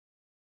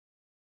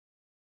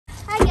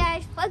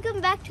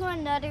Welcome back to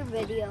another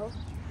video.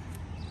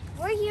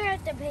 We're here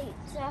at the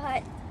Pizza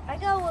Hut. I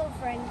got a little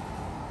friend.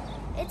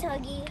 It's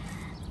Huggy.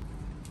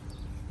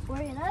 We're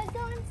gonna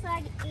go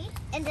inside and eat,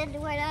 and then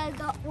we're gonna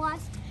go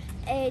watch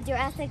a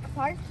Jurassic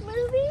Park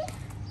movie.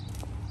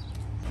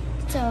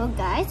 So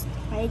guys,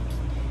 my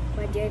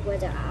drink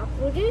was an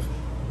apple juice.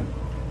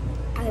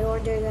 I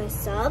ordered a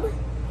sub.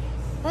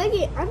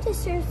 Huggy, I'm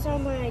just sure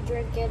someone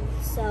drinking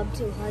sub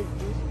to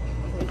Huggy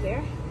over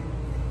here.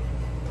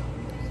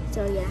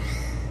 So yeah.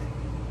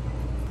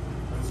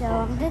 So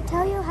I'm gonna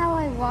tell you how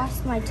I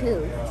washed my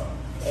tooth.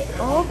 It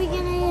all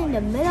began in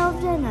the middle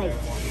of the night.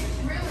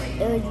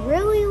 It was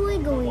really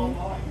wiggly.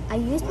 I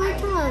used my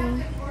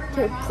tongue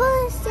to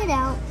push it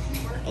out,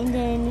 and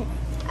then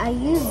I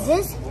used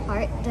this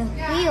part to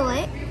feel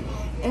it,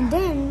 and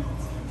then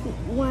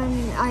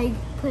when I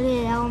put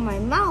it out of my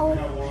mouth,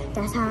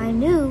 that's how I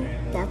knew.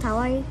 That's how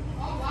I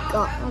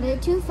got the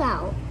tooth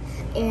out.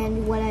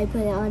 And when I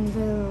put it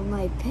under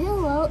my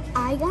pillow,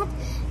 I got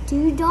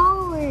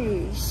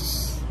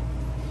 $2.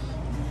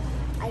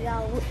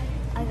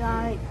 I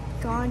got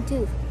gone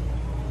tooth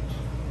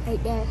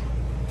right there.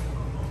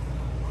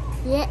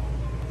 Yeah.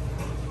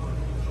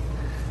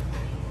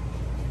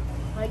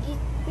 Huggy's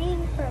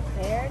being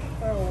prepared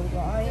for a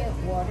riot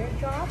water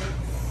drop.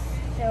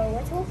 So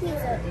let's hope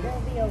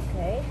they'll be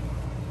okay.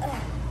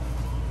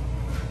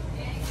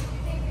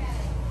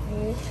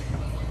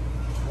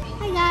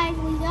 Hi guys,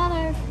 we got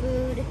our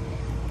food.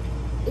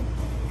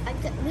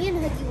 Me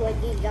and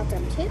Huggy got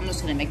them too. I'm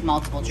just gonna make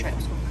multiple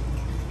trips.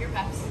 Your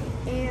best.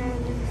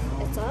 And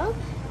it's up.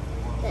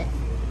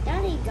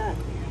 Daddy got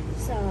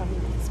some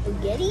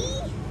spaghetti,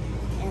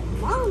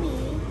 and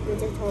Mommy,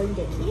 which is holding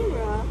the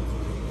camera,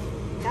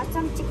 got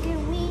some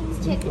chicken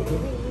wings,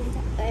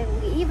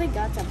 and we even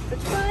got some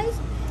french fries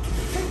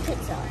and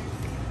pizza.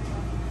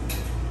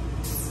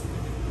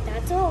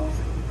 That's all.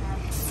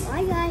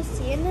 Bye guys,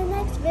 see you in the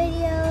next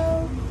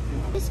video.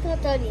 Just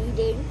got done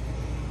eating.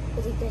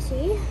 As you can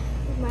see,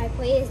 my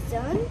plate is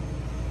done.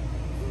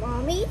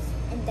 Mommy's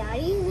and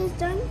Daddy's is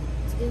done.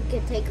 So you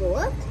can take a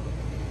look.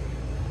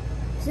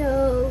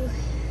 So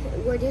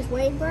we're just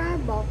waiting for our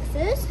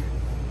boxes,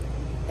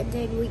 and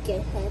then we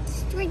can head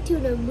straight to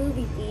the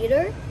movie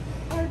theater.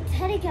 We're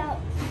heading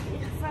out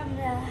from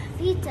the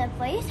pizza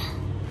place.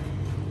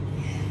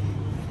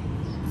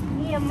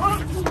 Me and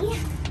Mommy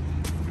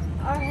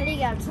are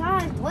heading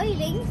outside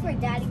waiting for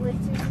Daddy, which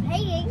is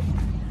painting.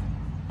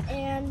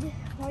 And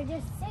we're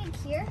just sitting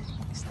here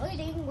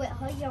waiting with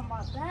Huggy on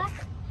my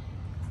back.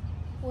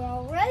 We're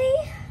all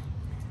ready.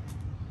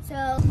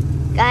 So,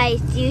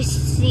 guys, do you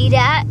see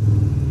that?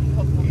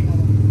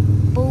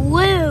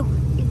 Blue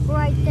is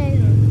right there.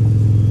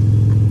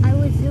 I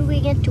was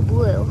zooming into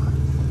blue.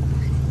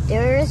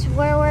 There's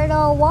where we're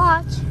gonna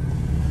watch.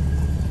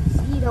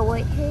 See the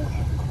white here?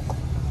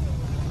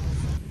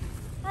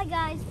 Hi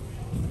guys,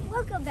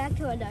 welcome back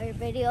to another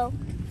video.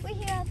 We're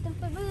here at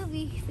the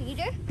movie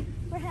theater.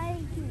 We're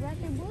heading to Red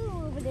and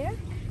Blue over there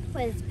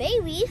with his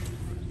baby.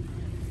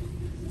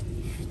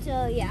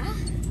 So yeah,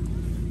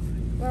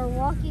 we're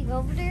walking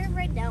over there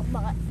right now.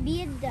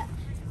 Me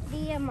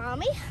and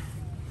Mommy.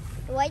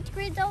 The white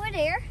screen's over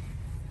there.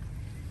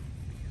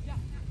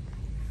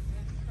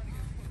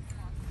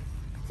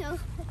 So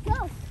let's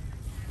go.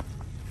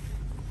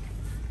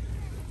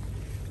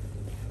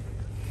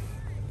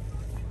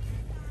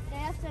 They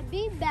have some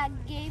beanbag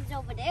games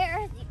over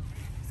there.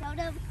 Show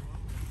them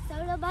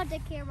on the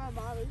camera,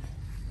 Mommy.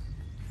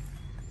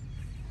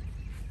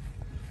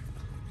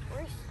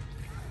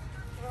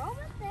 We're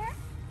almost there.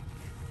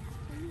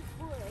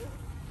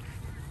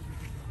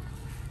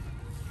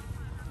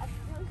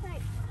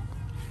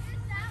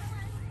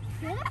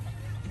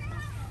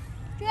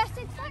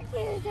 Jurassic Park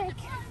music.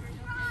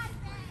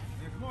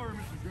 Yeah, come over,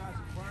 Mr.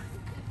 Jurassic Park.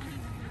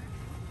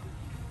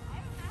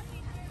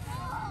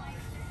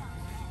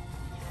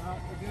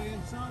 The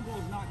ensemble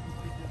is not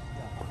complete this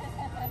job.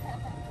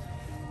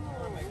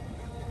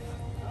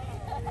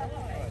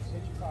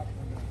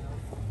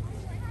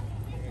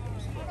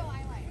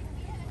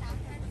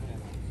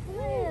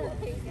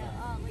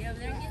 Yeah,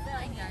 they're getting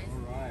done, guys.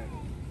 All right.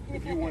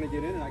 If you want to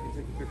get in, and I can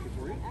take the picture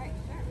for you. All right,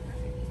 sure.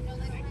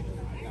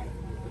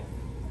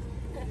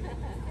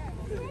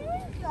 There we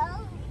go.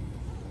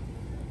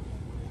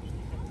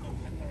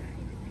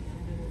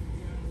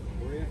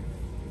 For you.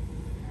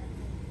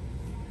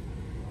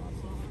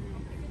 Awesome.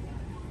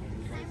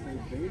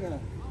 Say Beta.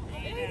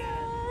 Beta.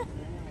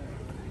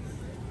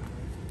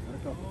 Got a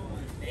couple.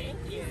 Thank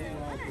you.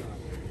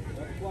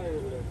 That flyer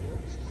over there, sir.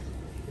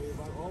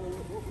 About all of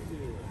what we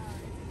do.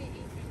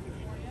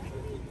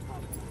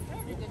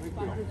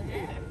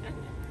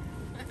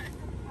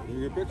 You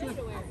get a picture?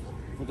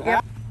 With the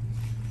hat?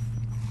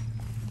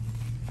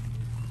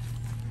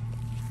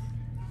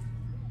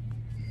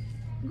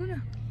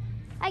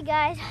 Hi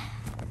guys.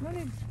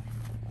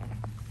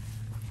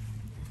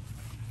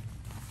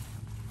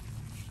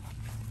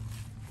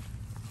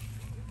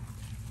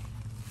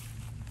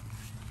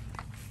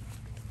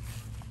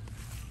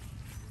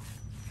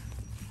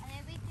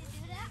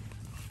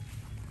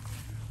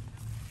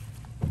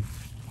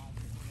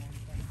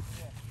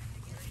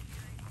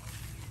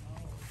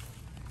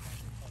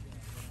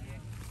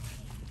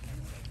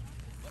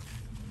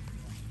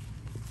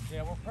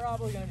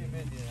 probably going to be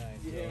busy tonight.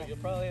 Yeah. So you'll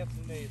probably have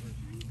some neighbors.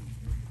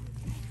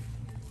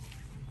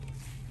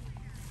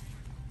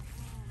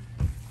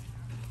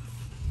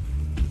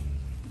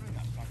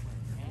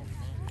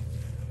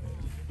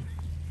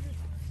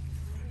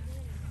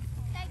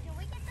 Dad, can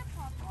we get the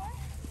popcorn?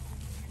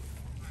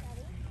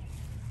 Daddy?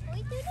 Can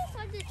we do this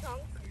on the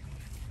trunk?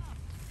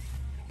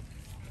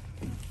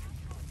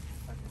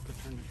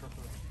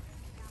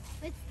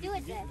 Let's do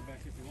it then.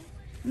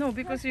 No,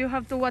 because you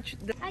have to watch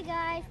the... Hi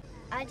guys,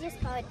 I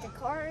just got the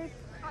car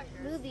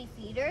movie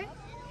theater.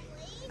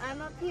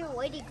 I'm up here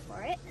waiting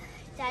for it.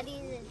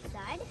 Daddy's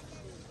inside.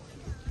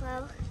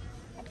 Well,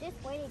 I'm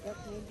just waiting up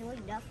here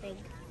doing nothing.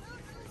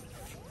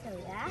 So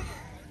yeah,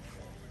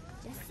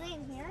 just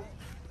sitting here.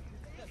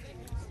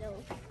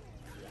 So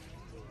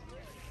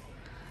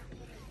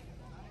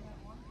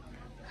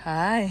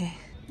Hi.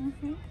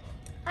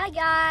 hi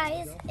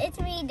guys, it's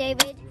me,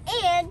 David,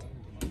 and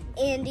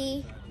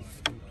Andy.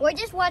 We're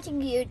just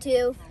watching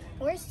YouTube.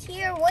 We're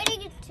here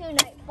waiting until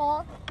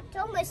nightfall. It's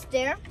almost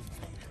there.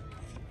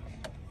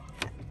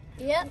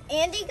 Yep,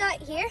 Andy got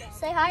here.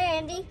 Say hi,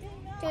 Andy.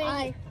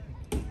 Hi.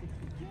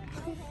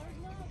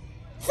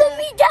 So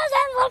he does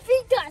have a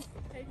big gun.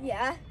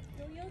 Yeah.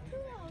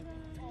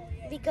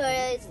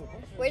 Because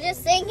we're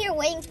just sitting here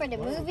waiting for the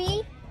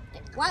movie.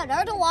 Wow,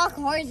 there's a lot of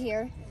cars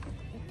here.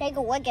 Take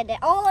a look at it.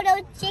 Oh,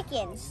 those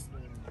chickens.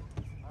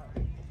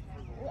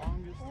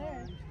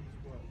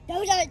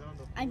 Those are.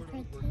 I'm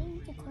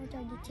pretending to call those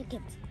the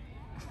chickens.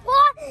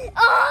 What?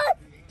 Oh,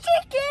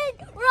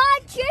 chicken! We're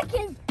on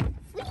chicken.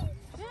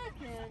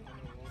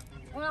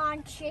 We're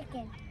on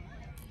chicken.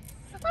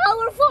 Oh,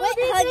 we're falling.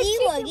 Wait, Huggy,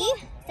 Wuggy.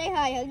 Say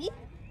hi, Huggy.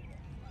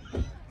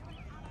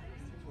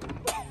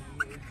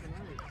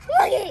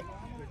 Wuggy.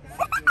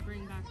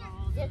 Bring back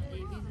all the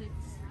baby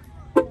hits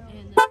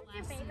and the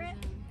last season.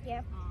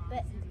 Yeah,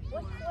 but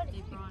what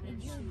They brought in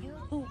did you do?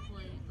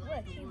 play.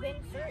 What, you been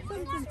searching?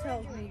 Something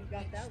tells me you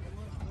got that one.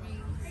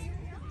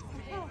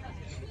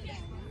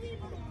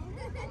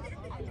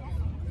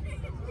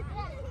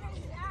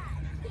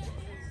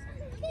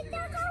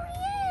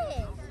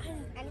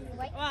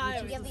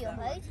 To give you a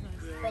hug,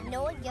 but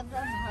no one gives him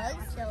a hug,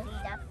 so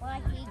that's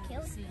why he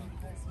killed you.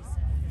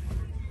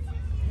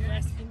 You're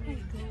asking me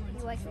to go and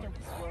He likes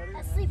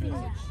to sleeping.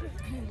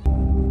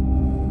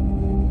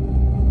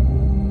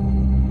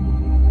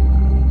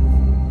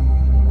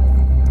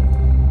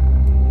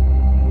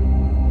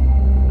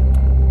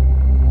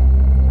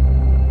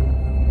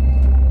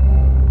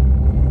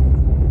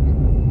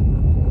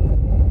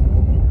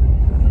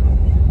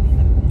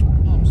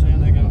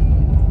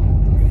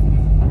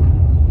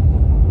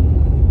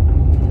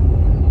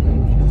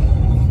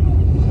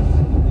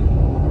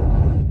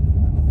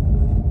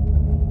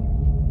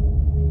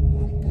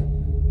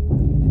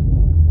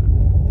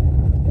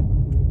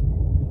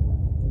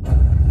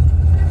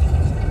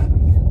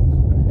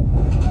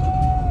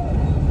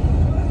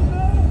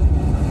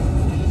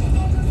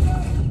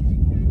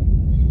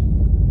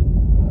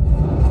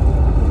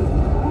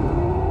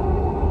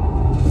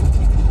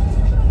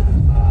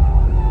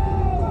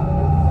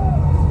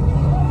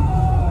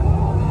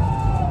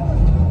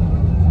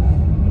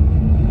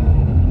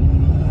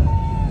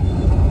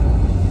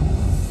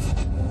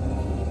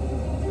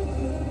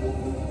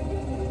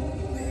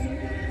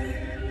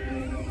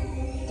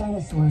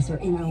 Dinosaurs are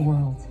in our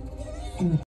world, and the